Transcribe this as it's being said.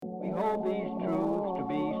hold these truths to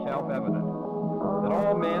be self-evident, that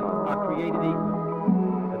all men are created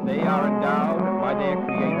equal, that they are endowed by their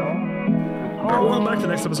Creator. All right, welcome back to the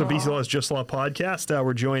next episode of BC Law's Just Law podcast.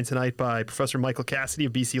 We're joined tonight by Professor Michael Cassidy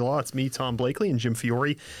of BC Law. It's me, Tom Blakely, and Jim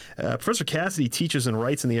Fiore. Professor Cassidy teaches and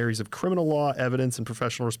writes in the areas of criminal law, evidence, and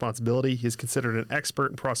professional responsibility. He is considered an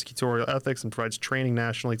expert in prosecutorial ethics and provides training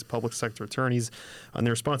nationally to public sector attorneys on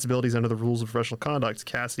their responsibilities under the rules of professional conduct.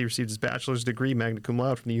 Cassidy received his bachelor's degree, magna cum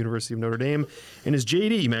laude, from the University of Notre Dame, and his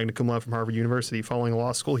JD, magna cum laude, from Harvard University. Following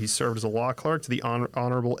law school, he served as a law clerk to the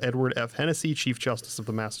Honorable Edward F. Hennessy, Chief Justice of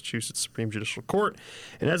the Massachusetts Supreme Judicial Court,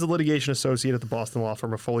 and as a litigation associate at the Boston law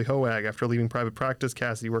firm of Foley Hoag. After leaving private practice,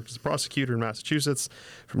 Cassidy worked as a prosecutor in Massachusetts.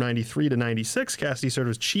 From 93 to 96, Cassidy served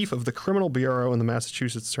as chief of the Criminal Bureau in the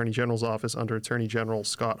Massachusetts Attorney General's office under Attorney General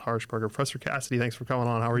Scott Harshbarger. Professor Cassidy, thanks for coming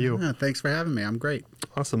on. How are you? Thanks for having me. I'm great.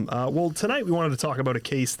 Awesome. Well, tonight we wanted to talk about a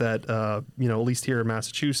case that, at least here in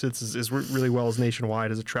Massachusetts, is really well as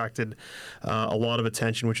nationwide, has attracted a lot of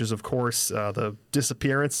attention, which is, of course, the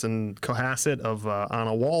disappearance and cohasset of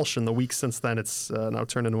Anna Walsh. In the weeks since then, it's now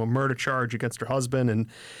turned into a murder charge against her husband. And,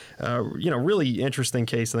 really interesting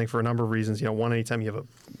case, I think, for a number of reasons. One, anytime you have a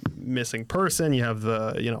missing person, you have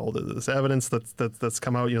this evidence that's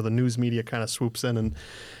come out, the news media kind of swoops in and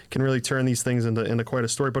can really turn these things into quite a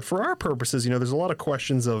story. But for our purposes, there's a lot of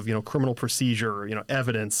questions of, criminal procedure,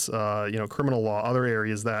 evidence, criminal law, other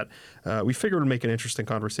areas that we figured would make an interesting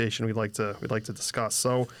conversation we'd like to discuss.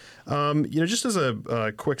 So, just as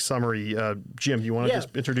a quick summary, Jim, do you want to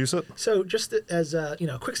just introduce it? So just as a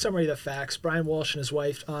quick summary of the facts, Brian Walsh and his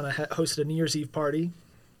wife, Anna, hosted a New Year's Eve party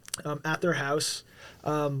at their house.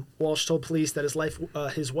 Walsh told police that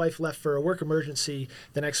his wife left for a work emergency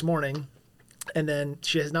the next morning, and then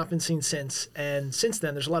she has not been seen since. And since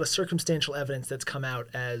then, there's a lot of circumstantial evidence that's come out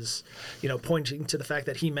as, pointing to the fact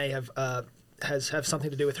that he may have have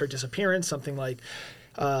something to do with her disappearance. Something like,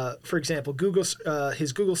 for example,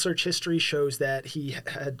 his Google search history shows that he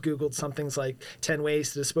had Googled some things like 10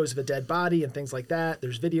 ways to dispose of a dead body and things like that.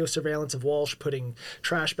 There's video surveillance of Walsh putting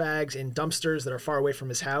trash bags in dumpsters that are far away from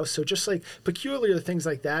his house. So just like peculiar things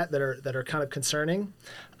like that are kind of concerning.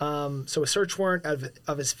 So a search warrant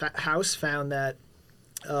of his house found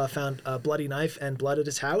a bloody knife and blood at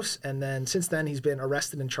his house, and then since then he's been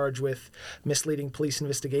arrested and charged with misleading police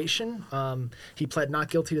investigation. He pled not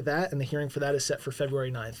guilty to that, and the hearing for that is set for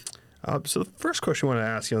February 9th. So the first question I want to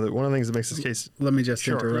ask, one of the things that makes this case... Let me just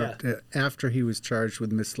interrupt. Yeah. After he was charged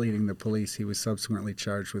with misleading the police, he was subsequently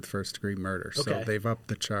charged with first-degree murder. Okay. So they've upped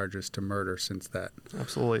the charges to murder since that.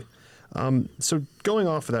 Absolutely. So going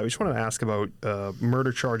off of that, we just wanted to ask about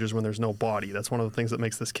murder charges when there's no body. That's one of the things that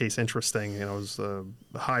makes this case interesting. Is a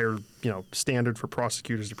higher, standard for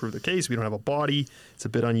prosecutors to prove the case. We don't have a body. It's a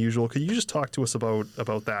bit unusual. Could you just talk to us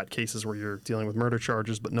about that, cases where you're dealing with murder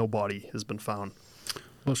charges but no body has been found?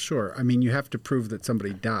 Well, sure. I mean, you have to prove that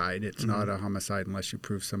somebody died. It's not a homicide unless you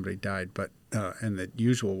prove somebody died. But and the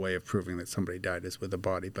usual way of proving that somebody died is with a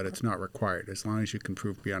body, but it's not required. As long as you can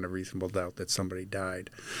prove beyond a reasonable doubt that somebody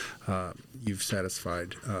died, you've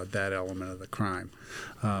satisfied that element of the crime.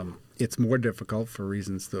 It's more difficult for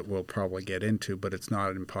reasons that we'll probably get into, but it's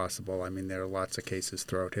not impossible. I mean, there are lots of cases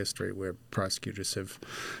throughout history where prosecutors have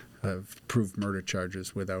proved murder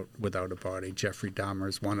charges without a body. Jeffrey Dahmer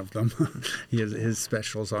is one of them. His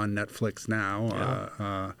special's on Netflix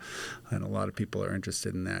now, and a lot of people are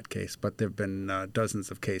interested in that case. But there have been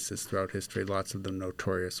dozens of cases throughout history, lots of them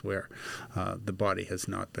notorious, where the body has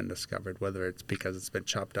not been discovered, whether it's because it's been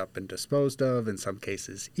chopped up and disposed of, in some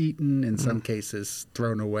cases eaten, in some cases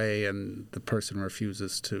thrown away, and the person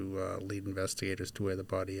refuses to lead investigators to where the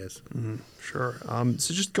body is. Sure.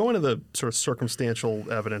 So just going to the sort of circumstantial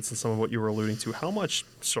evidence and some of what you were alluding to, how much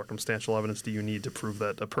circumstantial evidence do you need to prove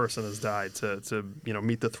that a person has died to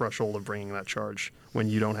meet the threshold of bringing that charge when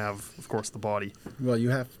you don't have, of course, the body? Well, you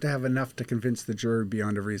have to have enough to convince the jury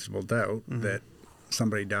beyond a reasonable doubt that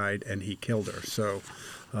somebody died and he killed her. So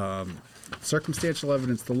circumstantial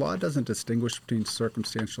evidence, the law doesn't distinguish between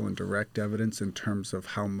circumstantial and direct evidence in terms of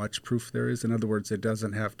how much proof there is. In other words, it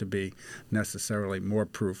doesn't have to be necessarily more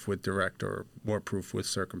proof with direct or more proof with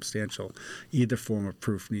circumstantial. Either form of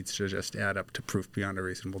proof needs to just add up to proof beyond a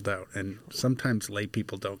reasonable doubt. And sometimes lay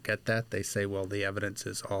people don't get that. They say, well, the evidence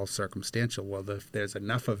is all circumstantial. Well, if there's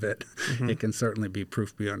enough of it, it can certainly be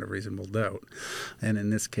proof beyond a reasonable doubt. And in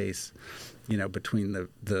this case, between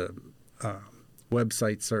the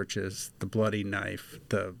website searches, the bloody knife,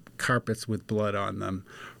 the carpets with blood on them,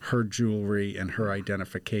 her jewelry, and her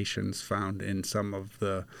identifications found in some of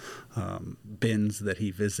the bins that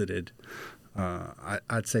he visited,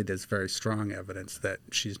 I'd say there's very strong evidence that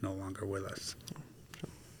she's no longer with us.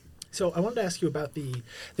 So I wanted to ask you about the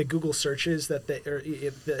Google searches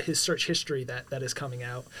his search history that is coming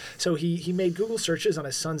out. So he made Google searches on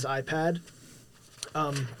his son's iPad,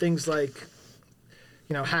 things like,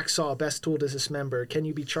 hacksaw, best tool to dismember. Can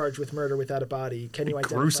you be charged with murder without a body? Can you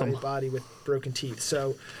identify Gruesome. a body with broken teeth?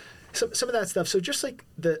 So some of that stuff. So just like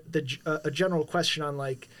a general question on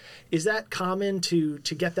like, is that common to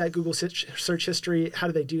get that Google search history? How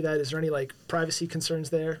do they do that? Is there any like privacy concerns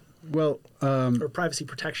there? Well, Or privacy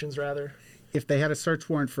protections, rather? if they had a search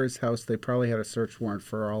warrant for his house, they probably had a search warrant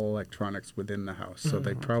for all electronics within the house. So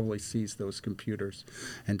they probably seized those computers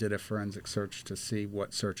and did a forensic search to see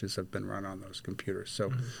what searches have been run on those computers.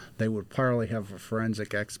 So they would probably have a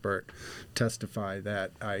forensic expert testify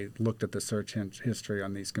that I looked at the search history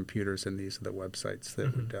on these computers and these are the websites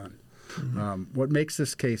that were done. What makes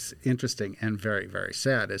this case interesting and very, very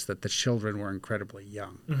sad is that the children were incredibly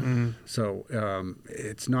young. So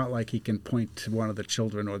it's not like he can point to one of the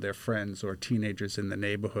children or their friends or teenagers in the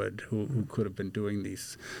neighborhood who could have been doing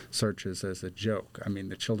these searches as a joke. I mean,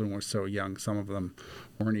 the children were so young, some of them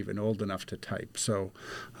weren't even old enough to type. So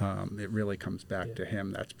it really comes back to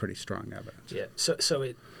him. That's pretty strong evidence. Yeah.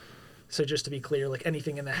 So just to be clear, like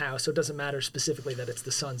anything in the house, so it doesn't matter specifically that it's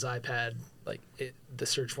the son's iPad, like the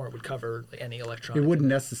search warrant would cover like any electronic. It wouldn't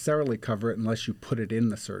necessarily cover it unless you put it in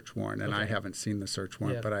the search warrant, and I Okay. haven't seen the search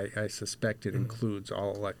warrant, Yeah. but I suspect it includes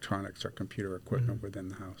all electronics or computer equipment within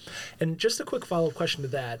the house. And just a quick follow-up question to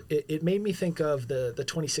that. It made me think of the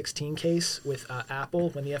 2016 case with Apple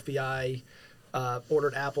when the FBI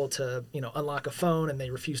ordered Apple to unlock a phone and they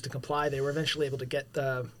refused to comply. They were eventually able to get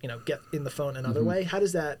in the phone another way. How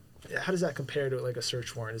does that compare to like a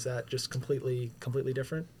search warrant? Is that just completely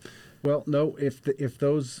different? Well, no, if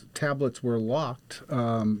those tablets were locked,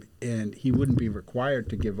 and he wouldn't be required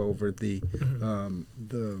to give over the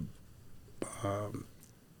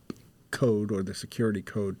code or the security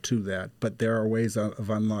code to that, but there are ways of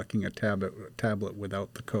unlocking a tablet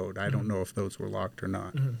without the code. I don't know if those were locked or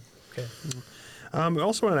not. Okay. I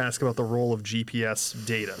also want to ask about the role of GPS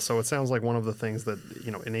data. So it sounds like one of the things that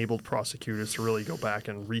enabled prosecutors to really go back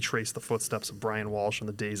and retrace the footsteps of Brian Walsh in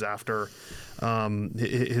the days after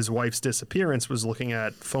his wife's disappearance was looking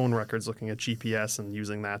at phone records, looking at GPS, and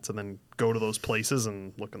using that to then go to those places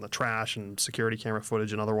and look in the trash and security camera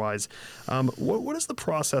footage and otherwise. What is the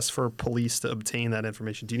process for police to obtain that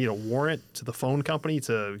information? Do you need a warrant to the phone company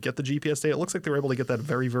to get the GPS data? It looks like they were able to get that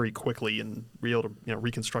very, very quickly and be able to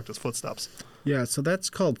reconstruct his footsteps. Yeah, so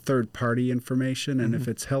that's called third-party information, and if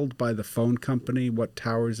it's held by the phone company, what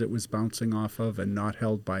towers it was bouncing off of, and not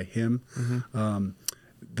held by him,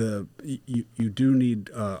 you do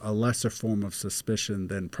need a lesser form of suspicion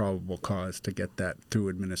than probable cause to get that through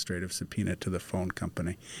administrative subpoena to the phone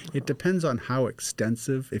company. It depends on how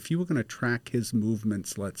extensive. If you were going to track his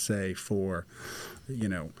movements, let's say for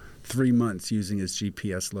 3 months using his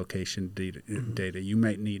GPS location data, you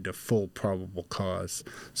might need a full probable cause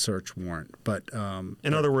search warrant. But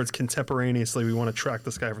in other words, contemporaneously, we want to track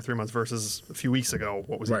this guy for 3 months versus a few weeks ago.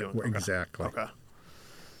 What was he doing? Okay. Exactly. Okay.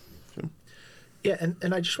 Yeah,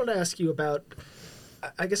 and I just want to ask you about,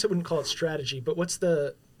 I guess I wouldn't call it strategy, but what's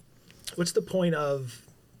the point of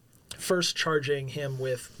first charging him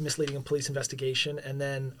with misleading a police investigation and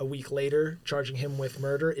then a week later charging him with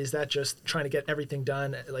murder? Is that just trying to get everything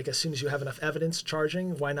done, like as soon as you have enough evidence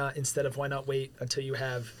charging? Why not wait until you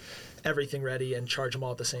have everything ready and charge them all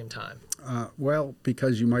at the same time? Well,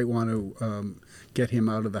 because you might want to get him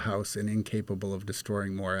out of the house and incapable of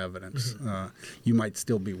destroying more evidence. You might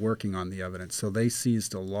still be working on the evidence. So they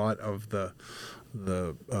seized a lot of the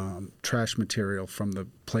trash material from the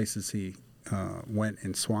places he went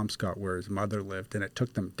in Swampscott where his mother lived, and it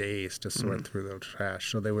took them days to sort through the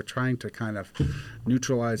trash. So they were trying to kind of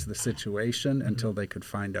neutralize the situation until they could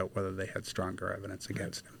find out whether they had stronger evidence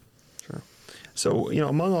against him. Sure. So,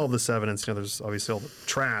 among all this evidence, there's obviously all the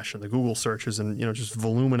trash and the Google searches and, just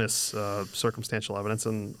voluminous circumstantial evidence.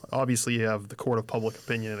 And obviously you have the court of public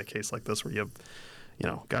opinion in a case like this where you have,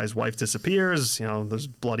 guy's wife disappears, there's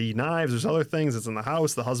bloody knives, there's other things. It's in the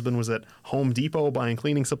house. The husband was at Home Depot buying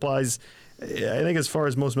cleaning supplies. I think as far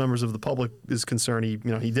as most members of the public is concerned,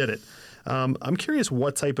 he did it. I'm curious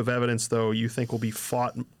what type of evidence, though, you think will be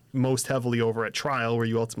fought most heavily over at trial, where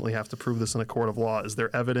you ultimately have to prove this in a court of law. Is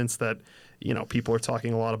there evidence that people are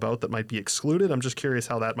talking a lot about that might be excluded? I'm just curious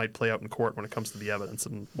how that might play out in court when it comes to the evidence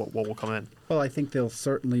and what will come in. Well, I think they'll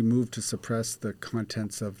certainly move to suppress the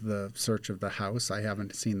contents of the search of the house. I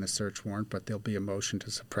haven't seen the search warrant, but there'll be a motion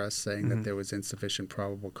to suppress saying that there was insufficient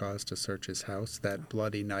probable cause to search his house. That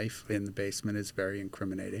bloody knife in the basement is very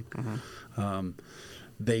incriminating.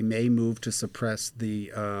 They may move to suppress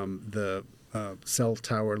the cell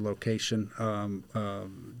tower location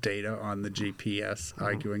data on the GPS,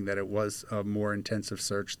 arguing that it was a more intensive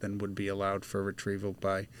search than would be allowed for retrieval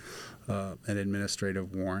by an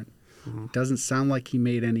administrative warrant. Doesn't sound like he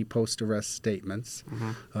made any post-arrest statements.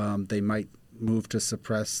 They might move to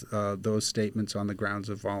suppress those statements on the grounds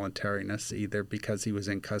of voluntariness, either because he was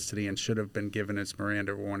in custody and should have been given his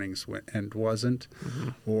Miranda warnings and wasn't,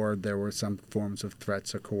 or there were some forms of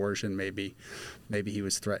threats or coercion. Maybe he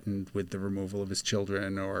was threatened with the removal of his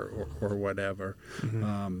children or whatever.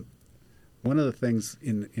 One of the things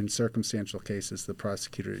in circumstantial cases the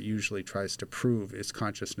prosecutor usually tries to prove is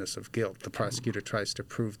consciousness of guilt. The prosecutor tries to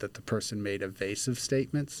prove that the person made evasive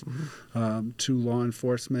statements to law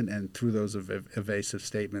enforcement, and through those evasive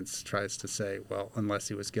statements tries to say, well, unless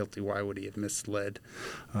he was guilty, why would he have misled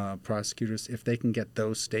prosecutors? If they can get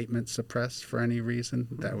those statements suppressed for any reason,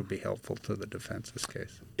 that would be helpful to the defense's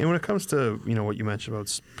case. And when it comes to what you mentioned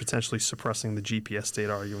about potentially suppressing the GPS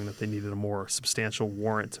data, arguing that they needed a more substantial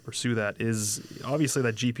warrant to pursue that, is obviously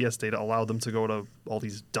that GPS data allowed them to go to all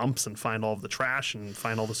these dumps and find all of the trash and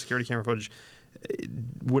find all the security camera footage.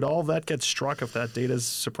 Would all of that get struck if that data is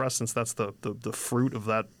suppressed, since that's the fruit of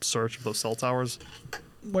that search of those cell towers?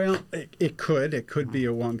 Well, it could. It could be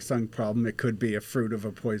a Wong Sung problem. It could be a fruit of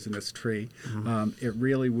a poisonous tree. It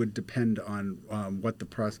really would depend on what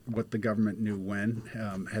the government knew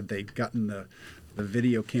when. Had they gotten the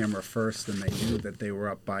video camera first and they knew that they were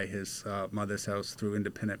up by his mother's house through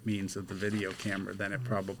independent means of the video camera, then it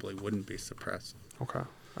probably wouldn't be suppressed. Okay.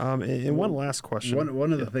 And one last question.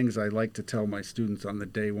 One of the things I like to tell my students on the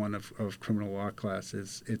day one of criminal law class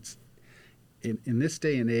is it's in this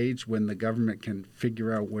day and age when the government can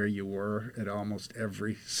figure out where you were at almost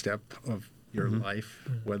every step of your life,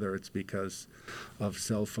 whether it's because of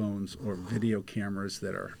cell phones or video cameras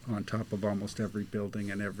that are on top of almost every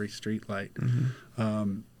building and every street light.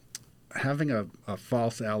 Having a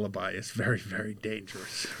false alibi is very, very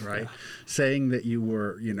dangerous, right? Saying that you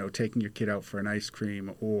were, taking your kid out for an ice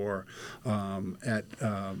cream or at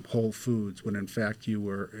Whole Foods when in fact you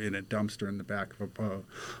were in a dumpster in the back of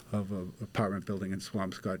an apartment building in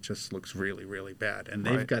Swampscott just looks really, really bad. And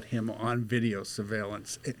they've got him on video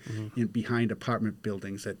surveillance behind apartment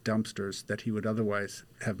buildings at dumpsters that he would otherwise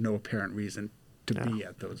have no apparent reason to be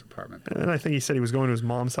at those apartment buildings. And I think he said he was going to his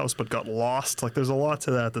mom's house but got lost. Like, there's a lot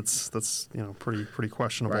to that that's pretty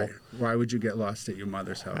questionable. Right. Why would you get lost at your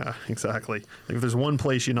mother's house? Yeah, exactly. Like, if there's one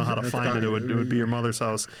place you know how to find it, it would be your mother's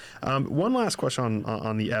house. One last question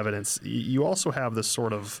on the evidence. You also have this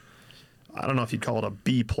sort of, I don't know if you'd call it a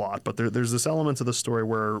B plot, but there's this element of the story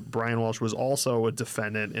where Brian Welch was also a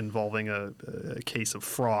defendant involving a case of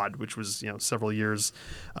fraud, which was several years.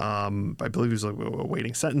 I believe he was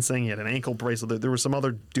awaiting sentencing. He had an ankle bracelet. There were some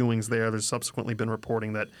other doings there. There's subsequently been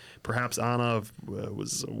reporting that perhaps Anna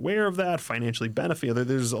was aware of that, financially benefited.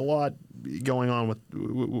 There's a lot going on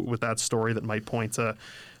with that story that might point to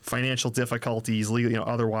financial difficulties, legal,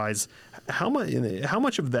 otherwise. How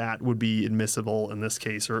much of that would be admissible in this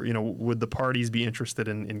case, or would the parties be interested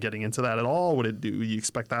in getting into that at all? Would you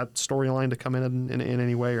expect that storyline to come in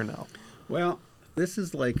any way, or no? Well, this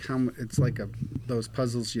is like those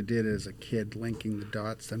puzzles you did as a kid, linking the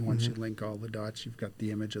dots. And once you link all the dots, you've got the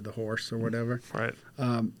image of the horse or whatever. Right.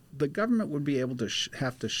 The government would be able to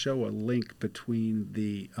have to show a link between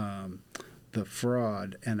the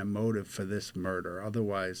fraud and a motive for this murder.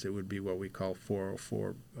 Otherwise, it would be what we call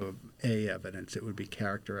 404A evidence. It would be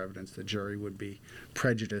character evidence. The jury would be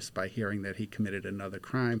prejudiced by hearing that he committed another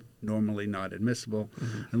crime, normally not admissible,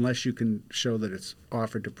 unless you can show that it's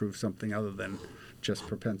offered to prove something other than just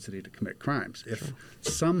propensity to commit crimes. If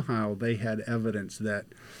somehow they had evidence that,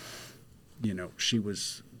 she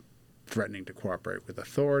was threatening to cooperate with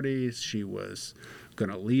authorities, she was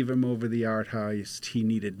going to leave him over the art heist, he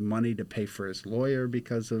needed money to pay for his lawyer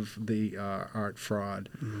because of the art fraud,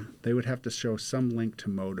 they would have to show some link to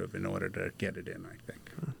motive in order to get it in, I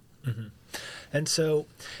think. And so,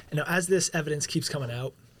 as this evidence keeps coming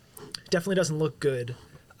out, definitely doesn't look good.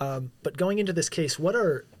 But going into this case, what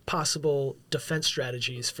are possible defense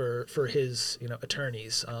strategies for his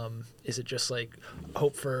attorneys? Is it just like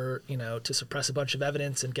hope for to suppress a bunch of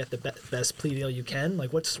evidence and get the best plea deal you can?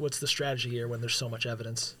 Like, what's the strategy here when there's so much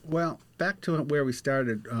evidence? Well, back to where we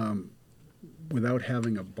started, without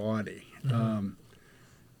having a body.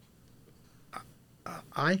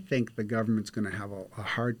 I think the government's going to have a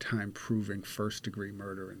hard time proving first-degree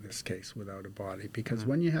murder in this case without a body, because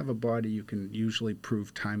when you have a body, you can usually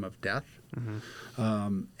prove time of death,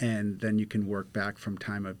 and then you can work back from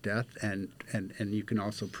time of death, and you can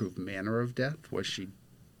also prove manner of death. Was she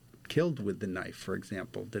killed with the knife, for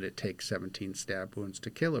example? Did it take 17 stab wounds to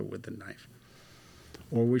kill her with the knife?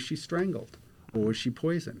 Or was she strangled? or was she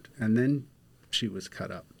poisoned? And then she was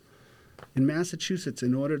cut up. In Massachusetts,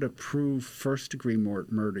 in order to prove first-degree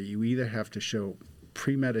murder, you either have to show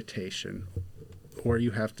premeditation or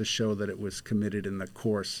you have to show that it was committed in the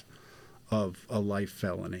course of a life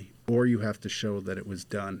felony, or you have to show that it was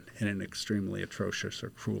done in an extremely atrocious or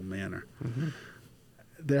cruel manner.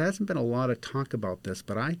 There hasn't been a lot of talk about this,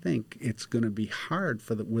 but I think it's going to be hard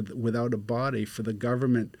for without a body for the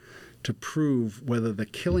government to prove whether the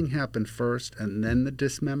killing happened first and then the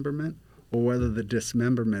dismemberment, or whether the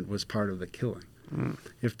dismemberment was part of the killing.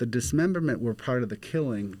 If the dismemberment were part of the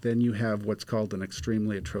killing, then you have what's called an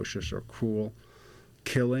extremely atrocious or cruel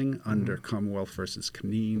killing under Commonwealth versus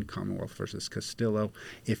Canine, Commonwealth versus Castillo.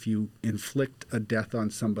 If you inflict a death on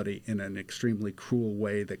somebody in an extremely cruel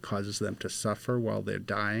way that causes them to suffer while they're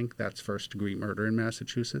dying, that's first-degree murder in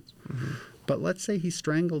Massachusetts. But let's say he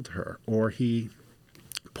strangled her or he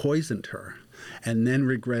poisoned her and then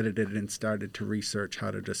regretted it and started to research how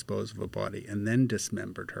to dispose of a body and then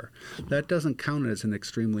dismembered her. That doesn't count as an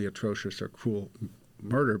extremely atrocious or cruel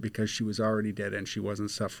murder because she was already dead and she wasn't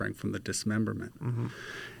suffering from the dismemberment.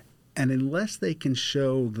 And unless they can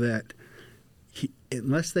show that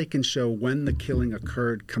unless they can show when the killing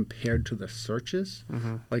occurred compared to the searches,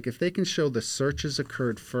 like if they can show the searches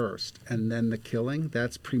occurred first and then the killing,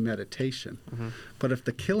 that's premeditation. But if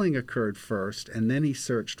the killing occurred first and then he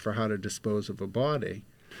searched for how to dispose of a body,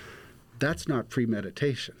 that's not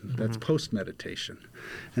premeditation. That's post-meditation.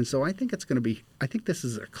 And so I think it's going to be, I think this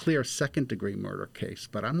is a clear second-degree murder case,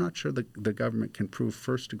 but I'm not sure the government can prove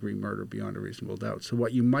first-degree murder beyond a reasonable doubt. So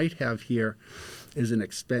what you might have here is an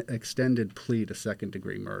extended plea to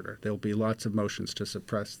second-degree murder. There'll be lots of motions to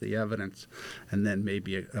suppress the evidence and then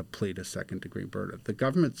maybe a plea to second-degree murder. The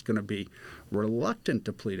government's going to be reluctant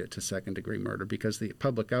to plead it to second-degree murder because the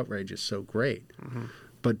public outrage is so great.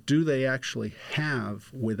 But do they actually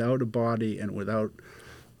have, without a body and without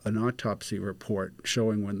an autopsy report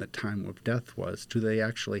showing when the time of death was, do they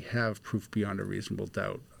actually have proof beyond a reasonable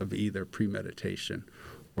doubt of either premeditation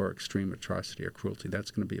or extreme atrocity or cruelty?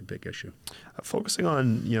 That's going to be a big issue. Focusing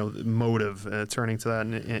on motive, turning to that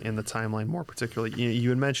in the timeline more particularly, you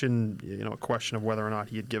had mentioned a question of whether or not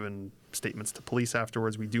he had given statements to police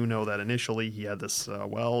afterwards. We do know that initially he had this, she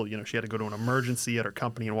had to go to an emergency at her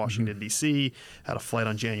company in Washington, D.C., had a flight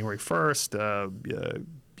on January 1st,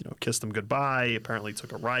 kissed him goodbye, apparently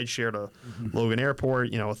took a ride share to Logan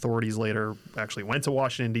Airport. Authorities later actually went to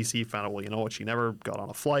Washington, D.C., found out, she never got on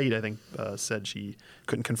a flight. I think said she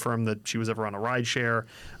couldn't confirm that she was ever on a ride share.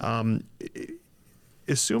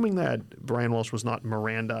 Assuming that Brian Walsh was not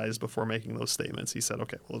Mirandized before making those statements, he said,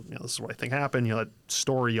 okay, well, this is what I think happened. That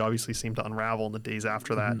story obviously seemed to unravel in the days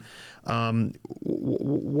after that.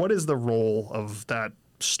 What is the role of that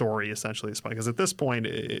story essentially? Because at this point,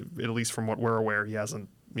 at least from what we're aware, he hasn't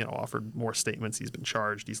offered more statements. He's been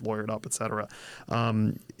charged. He's lawyered up, et cetera.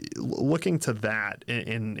 Looking to that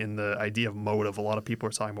in the idea of motive, a lot of people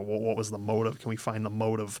are talking about, well, what was the motive? Can we find the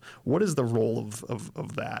motive? What is the role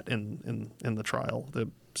of that in the trial, the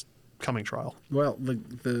coming trial? Well,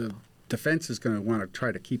 the defense is going to want to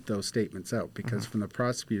try to keep those statements out because from the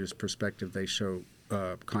prosecutor's perspective, they show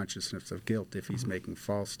consciousness of guilt if he's making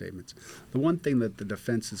false statements. The one thing that the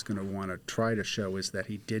defense is going to want to try to show is that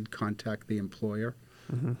he did contact the employer.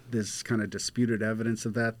 There's kind of disputed evidence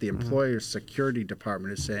of that. The employer's security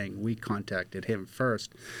department is saying we contacted him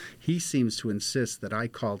first. He seems to insist that I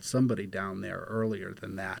called somebody down there earlier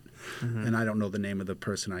than that, and I don't know the name of the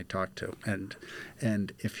person I talked to. And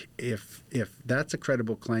if that's a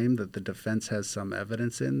credible claim that the defense has some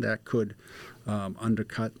evidence in, that could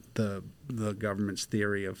undercut the government's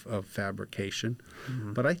theory of fabrication.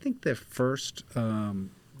 But I think the first line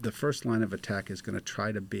of attack is going to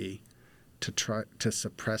try to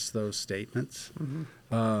suppress those statements.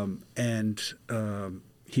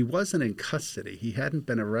 He wasn't in custody. He hadn't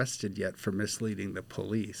been arrested yet for misleading the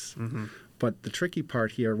police. But the tricky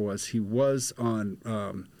part here was he was on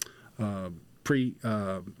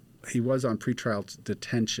pretrial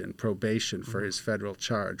detention, probation for his federal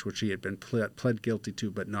charge, which he had been pled guilty to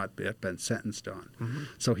but not yet been sentenced on.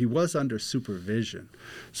 So he was under supervision.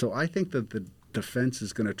 So I think that the defense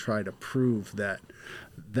is going to try to prove that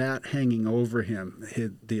hanging over him,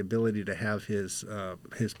 the ability to have his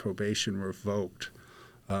probation revoked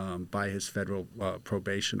by his federal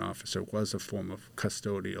probation officer, was a form of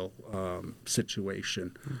custodial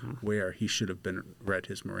situation where he should have been read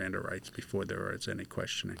his Miranda rights before there was any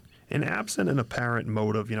questioning. And absent an apparent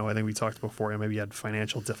motive, I think we talked before, maybe he had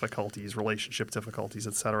financial difficulties, relationship difficulties,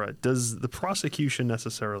 et cetera. Does the prosecution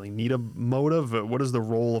necessarily need a motive? What is the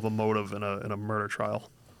role of a motive in a murder trial?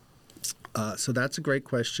 So that's a great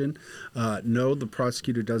question. No, the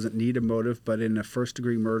prosecutor doesn't need a motive, but in a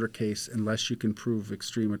first-degree murder case, unless you can prove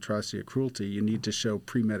extreme atrocity or cruelty, you need to show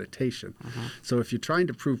premeditation. So if you're trying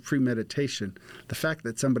to prove premeditation, the fact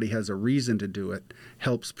that somebody has a reason to do it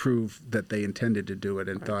helps prove that they intended to do it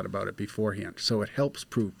and thought about it beforehand. So it helps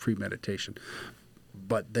prove premeditation.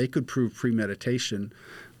 But they could prove premeditation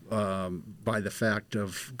by the fact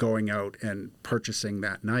of going out and purchasing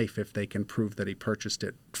that knife if they can prove that he purchased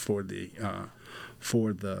it for the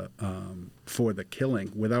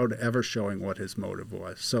killing without ever showing what his motive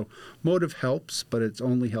was. So motive helps, but it's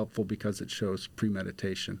only helpful because it shows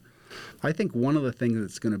premeditation. I think one of the things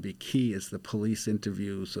that's going to be key is the police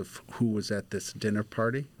interviews of who was at this dinner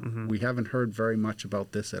party. We haven't heard very much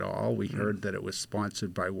about this at all. We heard that it was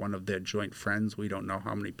sponsored by one of their joint friends. We don't know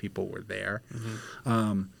how many people were there.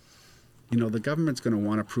 The government's going to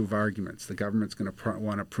want to prove arguments. The government's going to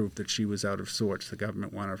want to prove that she was out of sorts. The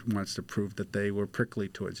government wants to prove that they were prickly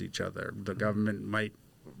towards each other. The government might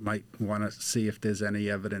want to see if there's any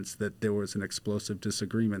evidence that there was an explosive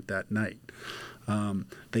disagreement that night.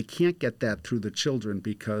 They can't get that through the children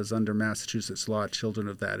because under Massachusetts law, children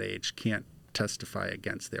of that age can't testify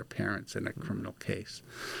against their parents in a criminal case.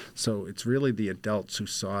 So it's really the adults who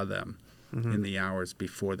saw them in the hours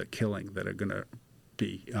before the killing that are going to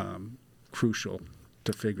be crucial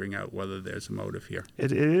to figuring out whether there's a motive here.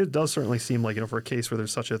 It does certainly seem like, for a case where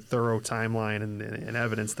there's such a thorough timeline and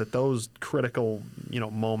evidence, that those critical,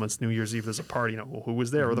 moments, New Year's Eve, there's a party, who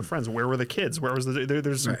was there? Were the friends? Where were the kids? Where was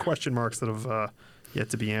there's some question marks that have yet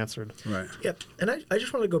to be answered. Right. Yep. And I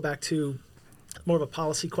just want to go back to more of a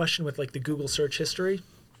policy question with like the Google search history.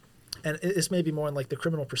 And this may be more in like the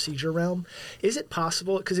criminal procedure realm. Is it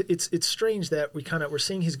possible, because it's strange that we're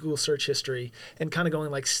seeing his Google search history and kind of going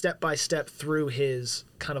like step by step through his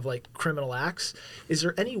kind of like criminal acts. Is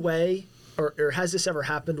there any way, or has this ever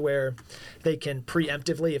happened where they can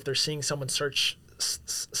preemptively, if they're seeing someone search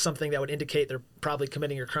something that would indicate they're probably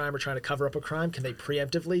committing a crime or trying to cover up a crime, can they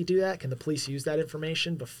preemptively do that? Can the police use that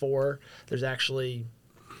information before there's actually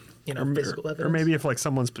physical evidence? Or maybe if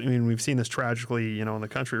we've seen this tragically, in the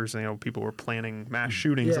country, where people were planning mass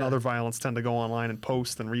shootings and other violence tend to go online and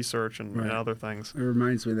post and research and other things. It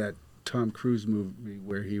reminds me of that Tom Cruise movie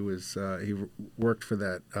where he worked for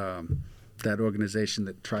that organization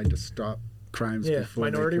that tried to stop crimes before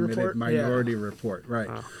Minority they committed. Report? Minority Report, right.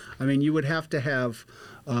 I mean, you would have to have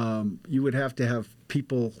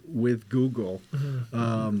people with Google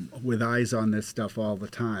with eyes on this stuff all the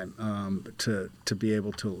time to be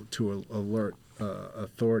able to alert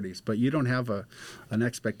authorities. But you don't have an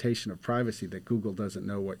expectation of privacy that Google doesn't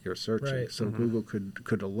know what you're searching. Right. So Google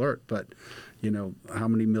could alert, but how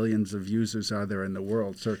many millions of users are there in the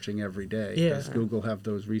world searching every day? Does Google have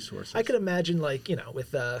those resources? I could imagine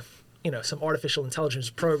with some artificial intelligence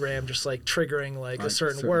program just like triggering like a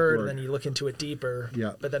certain word, and then you look into it deeper.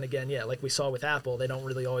 Yeah. But then again, like we saw with Apple, they don't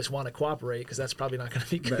really always want to cooperate because that's probably not going to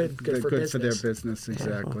be good for business. Good for their business,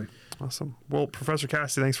 exactly. Awesome. Well, Professor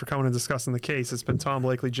Cassidy, thanks for coming and discussing the case. It's been Tom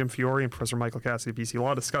Blakely, Jim Fiore, and Professor Michael Cassidy of BC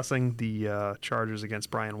Law discussing the charges against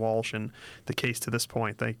Brian Walsh and the case to this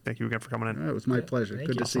point. Thank you again for coming in. It was my pleasure. Thank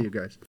Good you. to see you guys.